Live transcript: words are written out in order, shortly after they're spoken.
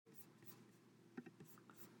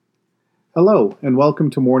Hello, and welcome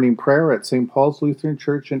to morning prayer at St. Paul's Lutheran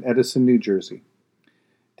Church in Edison, New Jersey.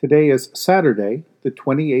 Today is Saturday, the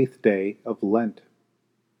 28th day of Lent.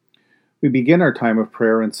 We begin our time of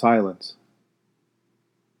prayer in silence.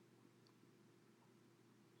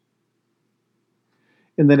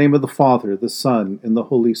 In the name of the Father, the Son, and the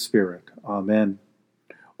Holy Spirit. Amen.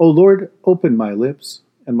 O Lord, open my lips,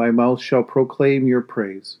 and my mouth shall proclaim your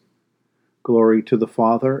praise. Glory to the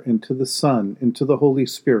Father, and to the Son, and to the Holy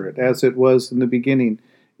Spirit, as it was in the beginning,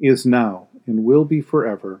 is now, and will be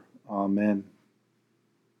forever. Amen.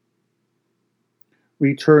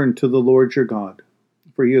 Return to the Lord your God,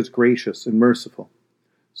 for he is gracious and merciful,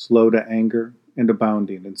 slow to anger, and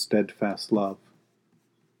abounding in steadfast love.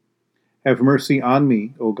 Have mercy on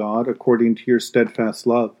me, O God, according to your steadfast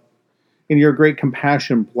love. In your great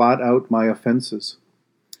compassion blot out my offenses.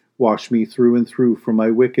 Wash me through and through from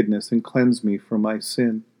my wickedness and cleanse me from my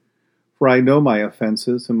sin. For I know my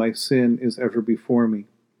offenses, and my sin is ever before me.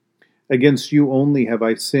 Against you only have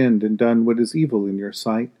I sinned and done what is evil in your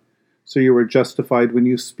sight, so you are justified when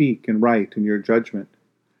you speak and right in your judgment.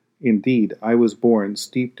 Indeed, I was born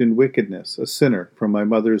steeped in wickedness, a sinner from my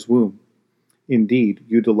mother's womb. Indeed,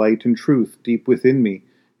 you delight in truth deep within me,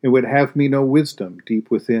 and would have me know wisdom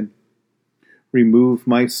deep within. Remove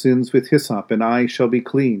my sins with hyssop, and I shall be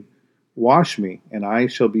clean. Wash me, and I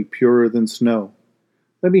shall be purer than snow.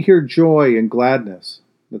 Let me hear joy and gladness,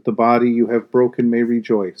 that the body you have broken may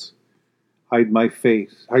rejoice. Hide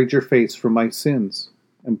your face from my sins,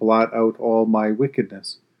 and blot out all my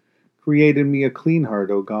wickedness. Create in me a clean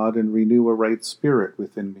heart, O God, and renew a right spirit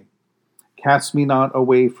within me. Cast me not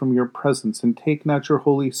away from your presence, and take not your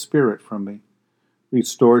Holy Spirit from me.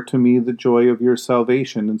 Restore to me the joy of your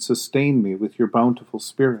salvation, and sustain me with your bountiful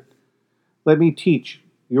Spirit. Let me teach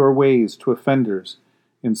your ways to offenders,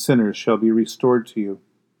 and sinners shall be restored to you.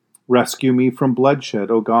 Rescue me from bloodshed,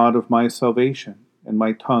 O God of my salvation, and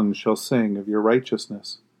my tongue shall sing of your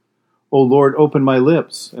righteousness. O Lord, open my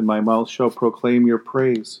lips, and my mouth shall proclaim your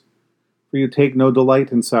praise. For you take no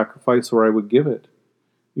delight in sacrifice, or I would give it.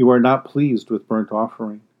 You are not pleased with burnt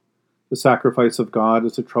offering. The sacrifice of God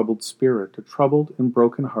is a troubled spirit, a troubled and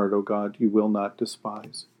broken heart, O God, you will not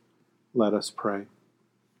despise. Let us pray.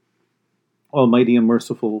 Almighty and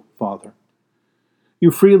merciful Father,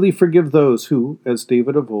 you freely forgive those who, as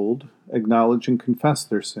David of old, acknowledge and confess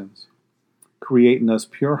their sins. Create in us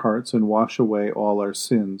pure hearts and wash away all our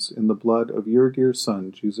sins in the blood of your dear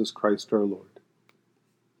Son, Jesus Christ our Lord.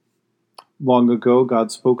 Long ago,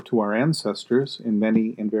 God spoke to our ancestors in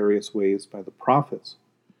many and various ways by the prophets.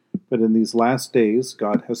 But in these last days,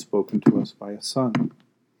 God has spoken to us by a Son.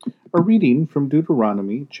 A reading from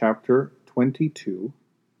Deuteronomy chapter 22,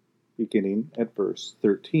 beginning at verse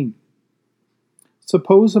 13.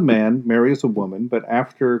 Suppose a man marries a woman, but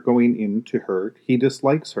after going in to her, he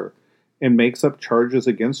dislikes her, and makes up charges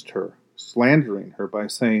against her, slandering her by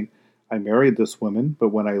saying, I married this woman, but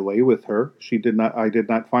when I lay with her, I did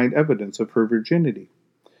not find evidence of her virginity.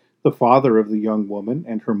 The father of the young woman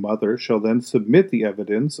and her mother shall then submit the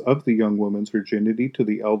evidence of the young woman's virginity to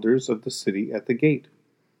the elders of the city at the gate.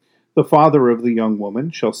 The father of the young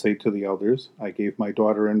woman shall say to the elders, I gave my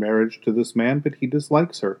daughter in marriage to this man, but he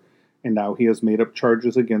dislikes her, and now he has made up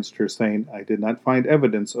charges against her, saying, I did not find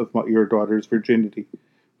evidence of your daughter's virginity,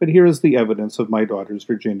 but here is the evidence of my daughter's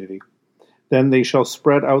virginity. Then they shall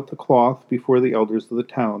spread out the cloth before the elders of the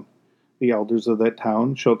town. The elders of that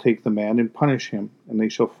town shall take the man and punish him, and they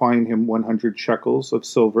shall fine him 100 shekels of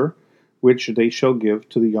silver, which they shall give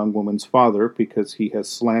to the young woman's father, because he has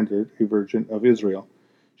slandered a virgin of Israel.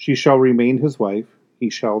 She shall remain his wife. He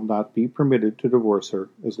shall not be permitted to divorce her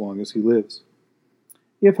as long as he lives.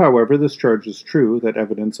 If, however, this charge is true, that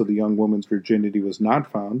evidence of the young woman's virginity was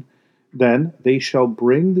not found, then they shall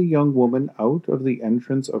bring the young woman out of the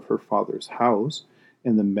entrance of her father's house,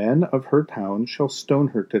 and the men of her town shall stone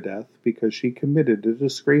her to death, because she committed a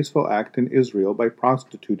disgraceful act in Israel by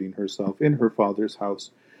prostituting herself in her father's house.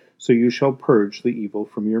 So you shall purge the evil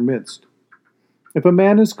from your midst. If a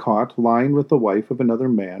man is caught lying with the wife of another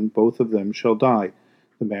man, both of them shall die,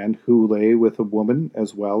 the man who lay with a woman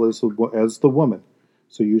as well as the woman.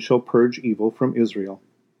 So you shall purge evil from Israel.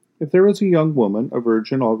 If there is a young woman, a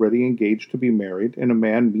virgin already engaged to be married, and a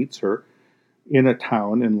man meets her in a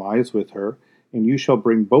town and lies with her, and you shall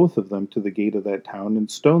bring both of them to the gate of that town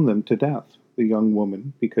and stone them to death, the young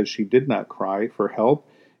woman because she did not cry for help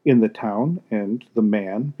in the town, and the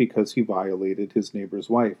man because he violated his neighbor's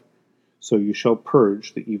wife. So you shall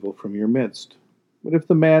purge the evil from your midst. But if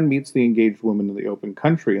the man meets the engaged woman in the open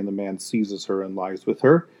country, and the man seizes her and lies with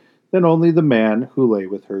her, then only the man who lay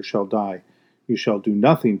with her shall die. You shall do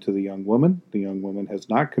nothing to the young woman. The young woman has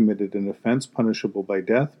not committed an offense punishable by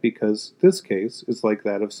death, because this case is like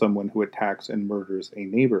that of someone who attacks and murders a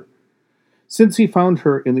neighbor. Since he found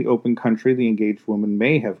her in the open country, the engaged woman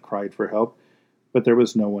may have cried for help, but there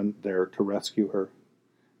was no one there to rescue her.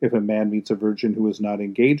 If a man meets a virgin who is not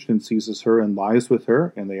engaged and seizes her and lies with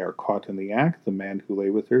her, and they are caught in the act, the man who lay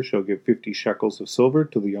with her shall give 50 shekels of silver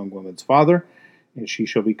to the young woman's father, and she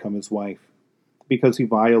shall become his wife. Because he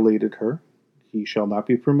violated her, he shall not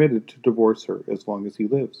be permitted to divorce her as long as he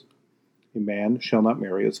lives. A man shall not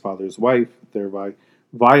marry his father's wife, thereby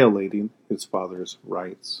violating his father's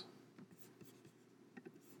rights.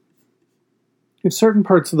 If certain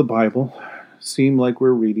parts of the Bible seem like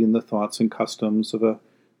we're reading the thoughts and customs of a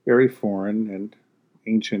very foreign and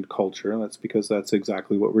ancient culture, that's because that's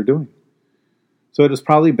exactly what we're doing. So it is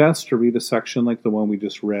probably best to read a section like the one we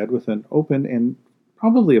just read with an open and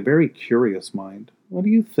probably a very curious mind. What do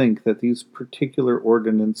you think that these particular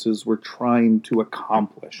ordinances were trying to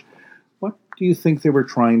accomplish? What do you think they were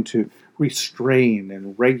trying to restrain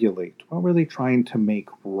and regulate? What were they trying to make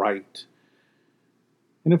right?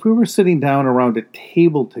 And if we were sitting down around a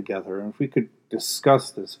table together, and if we could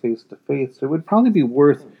discuss this face to face, it would probably be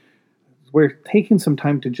worth taking some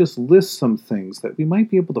time to just list some things that we might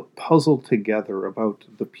be able to puzzle together about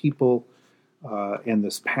the people in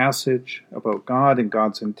this passage, about God and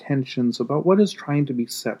God's intentions, about what is trying to be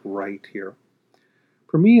set right here.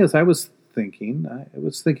 For me, as I was thinking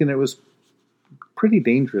it was pretty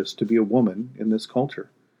dangerous to be a woman in this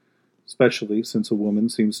culture, especially since a woman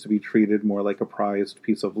seems to be treated more like a prized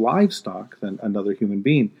piece of livestock than another human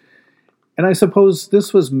being. And I suppose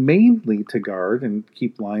this was mainly to guard and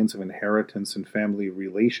keep lines of inheritance and family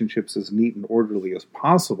relationships as neat and orderly as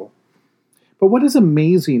possible. But what is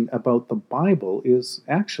amazing about the Bible is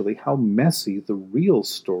actually how messy the real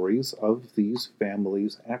stories of these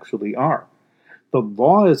families actually are. The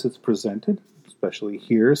law as it's presented, especially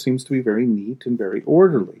here, seems to be very neat and very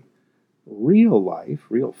orderly. Real life,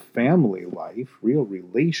 real family life, real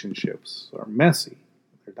relationships are messy.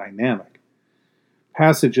 They're dynamic.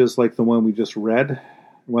 Passages like the ones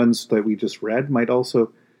that we just read, might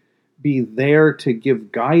also be there to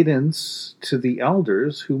give guidance to the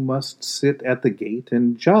elders who must sit at the gate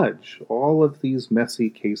and judge all of these messy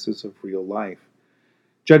cases of real life.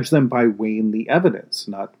 Judge them by weighing the evidence,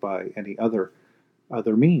 not by any other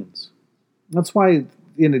means. That's why,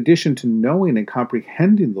 in addition to knowing and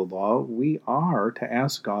comprehending the law, we are to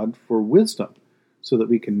ask God for wisdom so that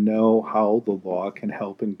we can know how the law can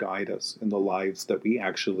help and guide us in the lives that we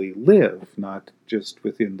actually live, not just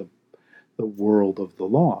within the world of the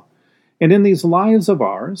law. And in these lives of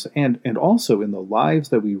ours, and also in the lives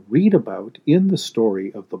that we read about in the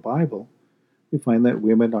story of the Bible, we find that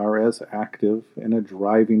women are as active and a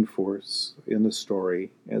driving force in the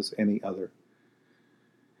story as any other.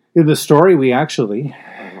 In the story, we actually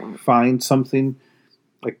find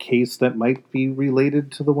a case that might be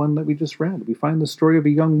related to the one that we just read. We find the story of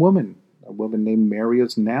a young woman, a woman named Mary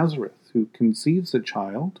of Nazareth, who conceives a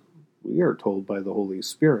child, we are told, by the Holy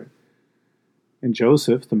Spirit. And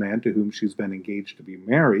Joseph, the man to whom she's been engaged to be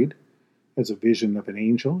married, has a vision of an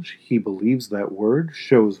angel. He believes that word,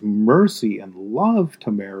 shows mercy and love to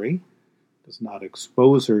Mary, does not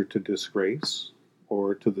expose her to disgrace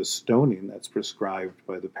or to the stoning that's prescribed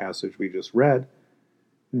by the passage we just read,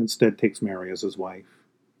 and instead takes Mary as his wife.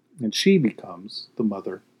 And she becomes the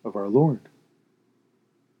mother of our Lord.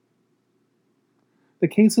 The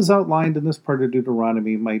cases outlined in this part of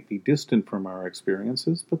Deuteronomy might be distant from our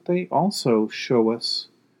experiences, but they also show us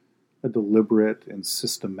a deliberate and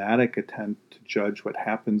systematic attempt to judge what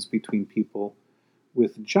happens between people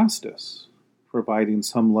with justice, providing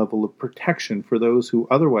some level of protection for those who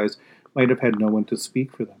otherwise might have had no one to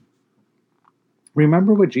speak for them.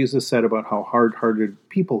 Remember what Jesus said about how hard-hearted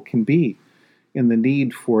people can be, in the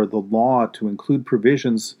need for the law to include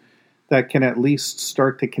provisions that can at least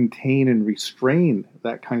start to contain and restrain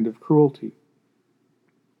that kind of cruelty.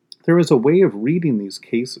 There is a way of reading these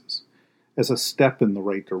cases as a step in the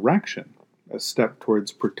right direction, a step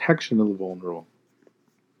towards protection of the vulnerable,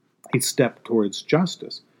 a step towards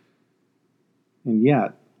justice. And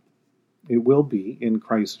yet, it will be in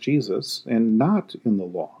Christ Jesus and not in the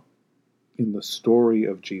law, in the story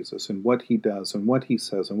of Jesus and what he does and what he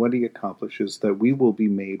says and what he accomplishes, that we will be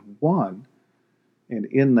made one, and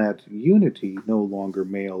in that unity no longer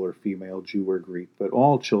male or female, Jew or Greek, but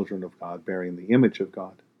all children of God bearing the image of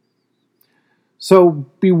God. So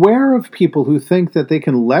beware of people who think that they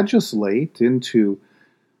can legislate into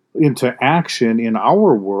action in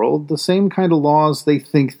our world the same kind of laws they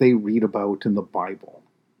think they read about in the Bible.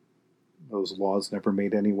 Those laws never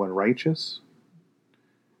made anyone righteous,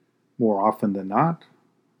 More often than not,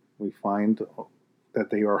 we find that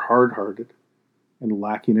they are hard-hearted and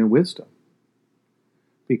lacking in wisdom.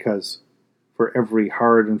 Because for every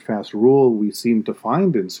hard and fast rule we seem to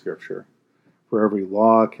find in Scripture, for every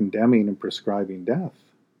law condemning and prescribing death,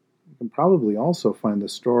 you can probably also find the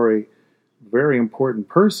story of a very important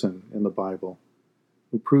person in the Bible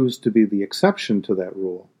who proves to be the exception to that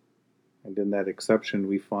rule. And in that exception,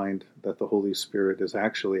 we find that the Holy Spirit is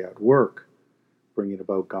actually at work, bringing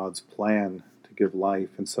about God's plan to give life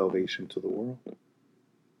and salvation to the world.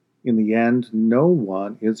 In the end, no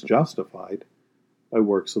one is justified by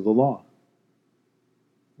works of the law.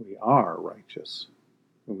 We are righteous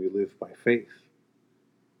when we live by faith,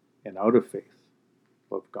 and out of faith,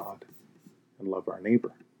 love God and love our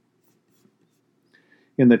neighbor.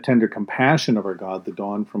 In the tender compassion of our God, the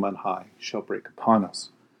dawn from on high shall break upon us.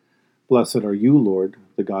 Blessed are you, Lord,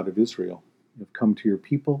 the God of Israel. You have come to your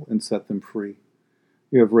people and set them free.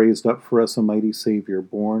 You have raised up for us a mighty Savior,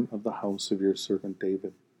 born of the house of your servant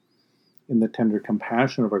David. In the tender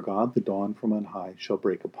compassion of our God, the dawn from on high shall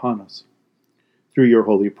break upon us. Through your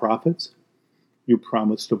holy prophets, you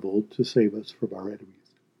promised of old to save us from our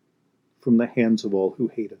enemies, from the hands of all who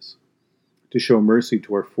hate us, to show mercy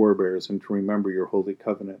to our forebears and to remember your holy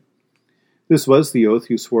covenant. This was the oath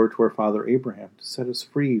you swore to our father Abraham, to set us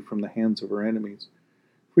free from the hands of our enemies,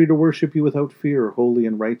 free to worship you without fear, holy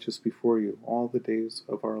and righteous before you, all the days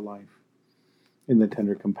of our life. In the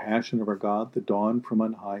tender compassion of our God, the dawn from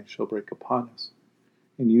on high shall break upon us,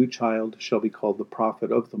 and you, child, shall be called the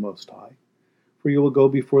prophet of the Most High, for you will go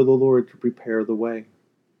before the Lord to prepare the way,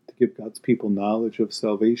 to give God's people knowledge of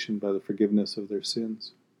salvation by the forgiveness of their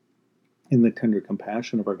sins. In the tender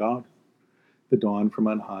compassion of our God, the dawn from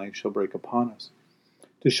on high shall break upon us,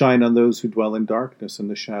 to shine on those who dwell in darkness and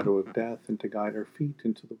the shadow of death, and to guide our feet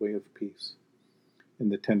into the way of peace. In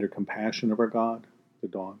the tender compassion of our God, the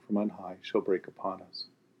dawn from on high shall break upon us.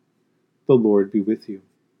 The Lord be with you.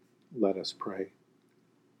 Let us pray.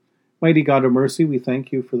 Mighty God of mercy, we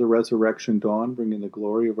thank you for the resurrection dawn, bringing the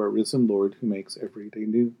glory of our risen Lord who makes every day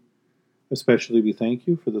new. Especially we thank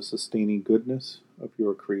you for the sustaining goodness of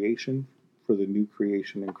your creation, for the new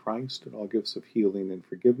creation in Christ and all gifts of healing and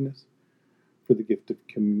forgiveness, for the gift of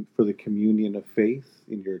for the communion of faith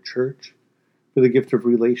in your church, for the gift of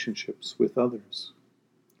relationships with others.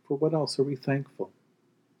 For what else are we thankful?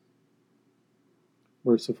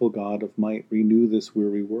 Merciful God of might, renew this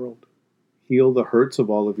weary world. Heal the hurts of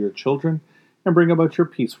all of your children, and bring about your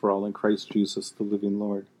peace for all in Christ Jesus, the living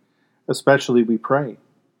Lord. Especially we pray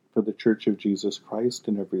for the Church of Jesus Christ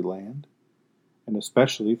in every land, and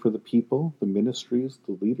especially for the people, the ministries,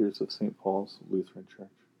 the leaders of St. Paul's Lutheran Church.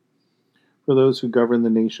 For those who govern the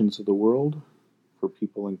nations of the world, for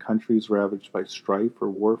people in countries ravaged by strife or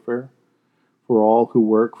warfare, for all who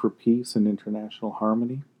work for peace and international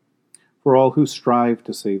harmony, for all who strive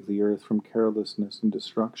to save the earth from carelessness and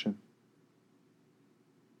destruction.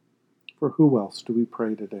 For who else do we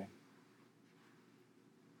pray today?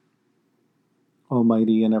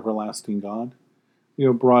 Almighty and everlasting God, you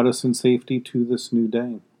have brought us in safety to this new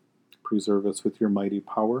day. Preserve us with your mighty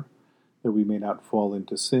power, that we may not fall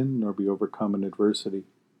into sin nor be overcome in adversity.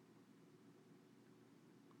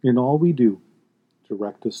 In all we do,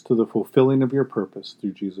 direct us to the fulfilling of your purpose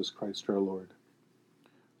through Jesus Christ our Lord.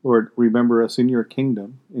 Lord, remember us in your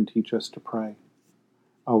kingdom and teach us to pray.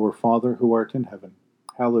 Our Father who art in heaven,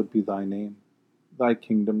 hallowed be thy name. Thy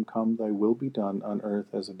kingdom come, thy will be done on earth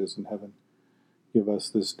as it is in heaven. Give us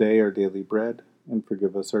this day our daily bread, and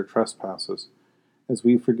forgive us our trespasses, as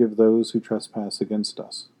we forgive those who trespass against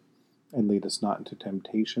us. And lead us not into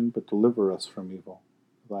temptation, but deliver us from evil.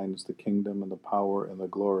 Thine is the kingdom, and the power, and the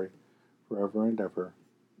glory, forever and ever.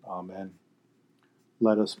 Amen.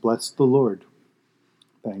 Let us bless the Lord.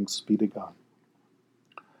 Thanks be to God.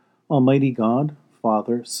 Almighty God,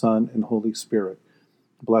 Father, Son, and Holy Spirit,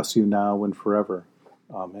 bless you now and forever.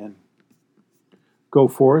 Amen. Go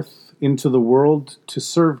forth into the world to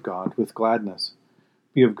serve God with gladness.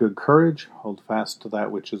 Be of good courage, hold fast to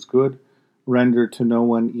that which is good, render to no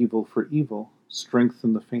one evil for evil,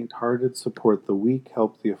 strengthen the faint-hearted, support the weak,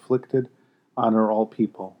 help the afflicted, honor all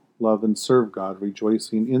people, love and serve God,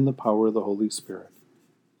 rejoicing in the power of the Holy Spirit.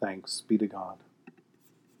 Thanks be to God.